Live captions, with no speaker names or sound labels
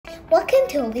Welcome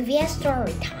to Olivia's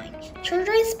Story Time.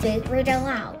 Children's Book Read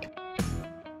Aloud.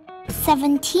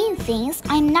 17 Things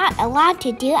I'm Not Allowed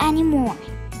to Do Anymore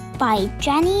by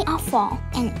Jenny Offill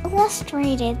and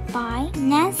illustrated by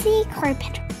Nancy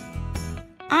Carpenter.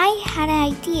 I had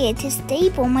an idea to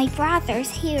staple my brother's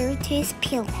hair to his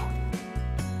pillow.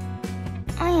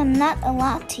 I am not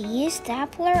allowed to use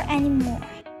stapler anymore.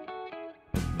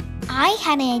 I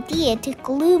had an idea to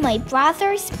glue my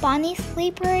brother's bunny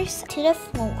slippers to the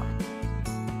floor.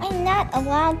 I'm not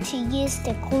allowed to use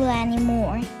the glue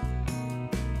anymore.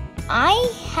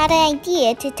 I had an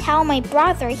idea to tell my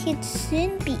brother he'd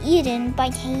soon be eaten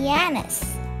by hyenas.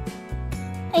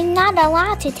 I'm not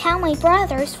allowed to tell my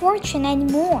brother's fortune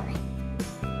anymore.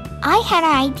 I had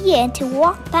an idea to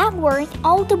walk backward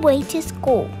all the way to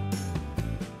school.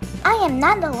 I am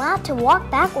not allowed to walk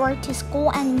backward to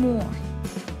school anymore.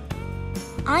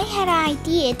 I had an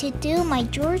idea to do my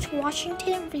George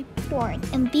Washington report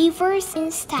on beavers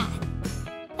instead.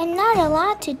 I'm not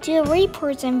allowed to do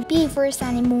reports on beavers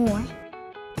anymore.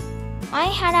 I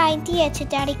had an idea to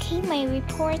dedicate my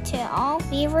report to all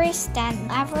beavers that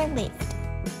ever lived.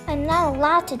 I'm not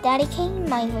allowed to dedicate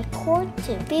my report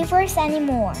to beavers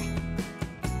anymore.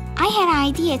 I had an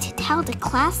idea to tell the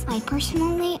class I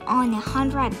personally own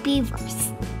 100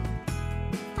 beavers.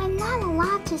 I'm not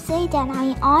allowed to say that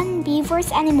I own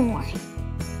beavers anymore.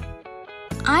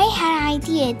 I had an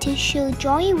idea to show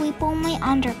Joey Whipple my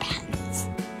underpants.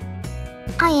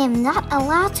 I am not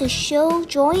allowed to show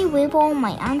Joey Whipple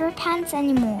my underpants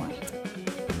anymore.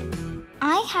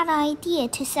 I had an idea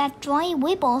to set Joey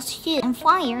Whipple's shoe on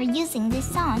fire using the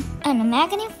sun and a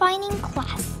magnifying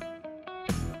glass.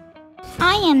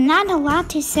 I am not allowed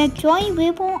to set Joey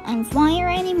Whipple on fire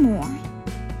anymore.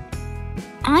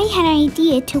 I had an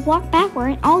idea to walk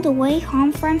backward all the way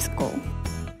home from school.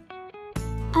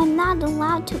 I'm not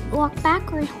allowed to walk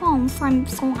backward home from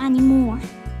school anymore.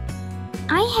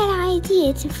 I had an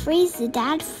idea to freeze the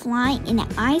dead fly in an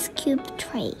ice cube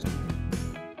tray.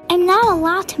 I'm not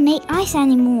allowed to make ice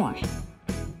anymore.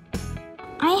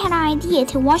 I had an idea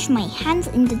to wash my hands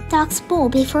in the duck's bowl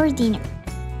before dinner.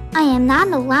 I am not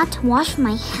allowed to wash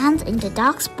my hands in the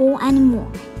duck's bowl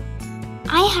anymore.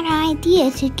 I had an idea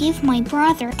to give my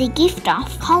brother the gift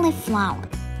of cauliflower.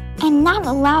 I'm not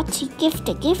allowed to give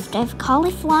the gift of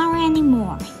cauliflower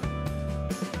anymore.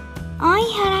 I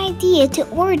had an idea to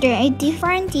order a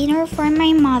different dinner for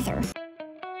my mother.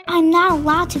 I'm not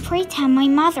allowed to pretend my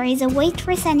mother is a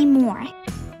waitress anymore.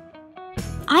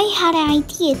 I had an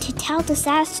idea to tell the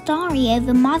sad story of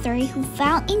a mother who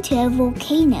fell into a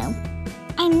volcano.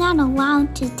 I'm not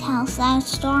allowed to tell sad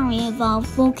story about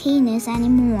volcanoes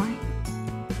anymore.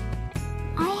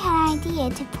 I had an idea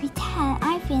to pretend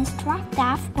I've been struck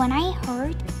deaf when I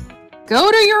heard, "Go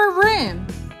to your room."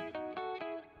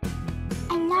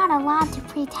 I'm not allowed to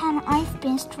pretend I've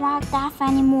been struck deaf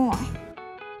anymore.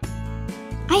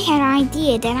 I had an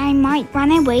idea that I might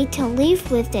run away to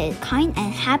live with the kind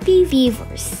and happy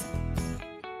beavers.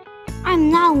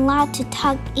 I'm not allowed to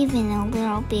talk even a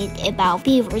little bit about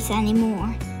beavers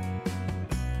anymore.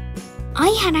 I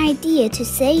had an idea to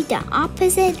say the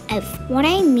opposite of what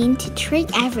I mean to trick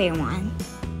everyone.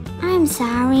 I'm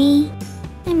sorry.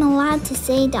 I'm allowed to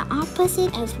say the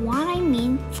opposite of what I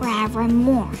mean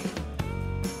forevermore.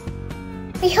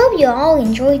 We hope you all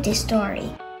enjoyed this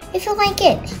story. If you like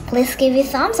it, please give it a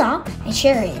thumbs up and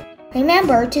share it.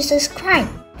 Remember to subscribe.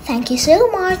 Thank you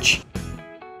so much.